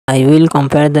I will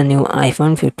compare the new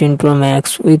iPhone 15 Pro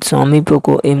Max with Xiaomi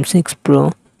Poco M6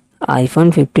 Pro.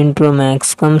 iPhone 15 Pro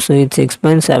Max comes with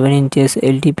 6.7 inches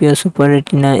LTPO Super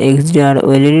Retina XDR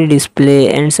OLED display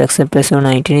and success ratio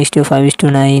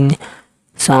 19:5:9.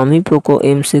 Xiaomi Poco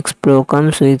M6 Pro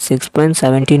comes with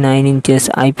 6.79 inches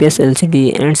IPS LCD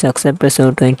and success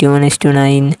ratio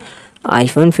 21:9.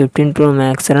 iPhone 15 Pro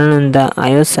Max run on the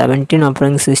iOS 17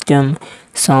 operating system.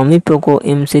 Xiaomi Poco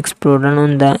M6 Pro run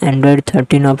on the Android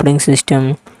 13 operating system.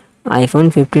 iPhone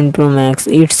 15 Pro Max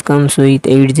it comes with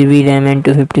 8GB RAM and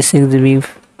 256GB,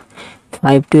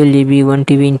 512GB,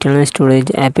 1TB internal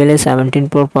storage, Apple A17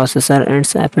 Pro processor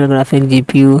and Apple graphic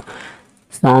GPU.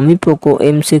 Xiaomi Poco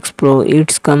M6 Pro it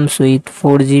comes with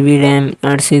 4GB RAM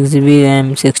and 6GB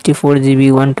RAM,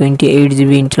 64GB,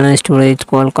 128GB internal storage,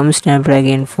 Qualcomm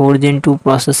Snapdragon 4 Gen 2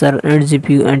 processor and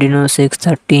GPU Adreno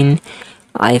 613.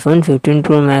 iPhone 15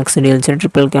 Pro Max real set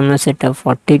triple camera setup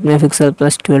 48 megapixel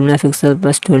plus 12 megapixel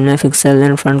plus 12 megapixel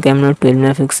and front camera 12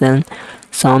 megapixel.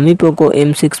 Xiaomi Poco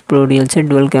M6 Pro real set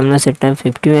dual camera setup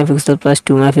 50 megapixel plus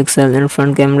 2 megapixel and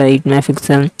front camera 8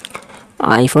 megapixel.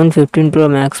 iPhone 15 Pro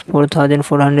Max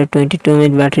 4422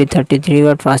 mAh battery, 33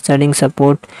 watt fast charging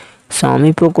support.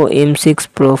 Xiaomi Poco M6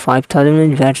 Pro 5000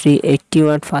 mAh battery, 80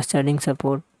 watt fast charging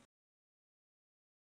support.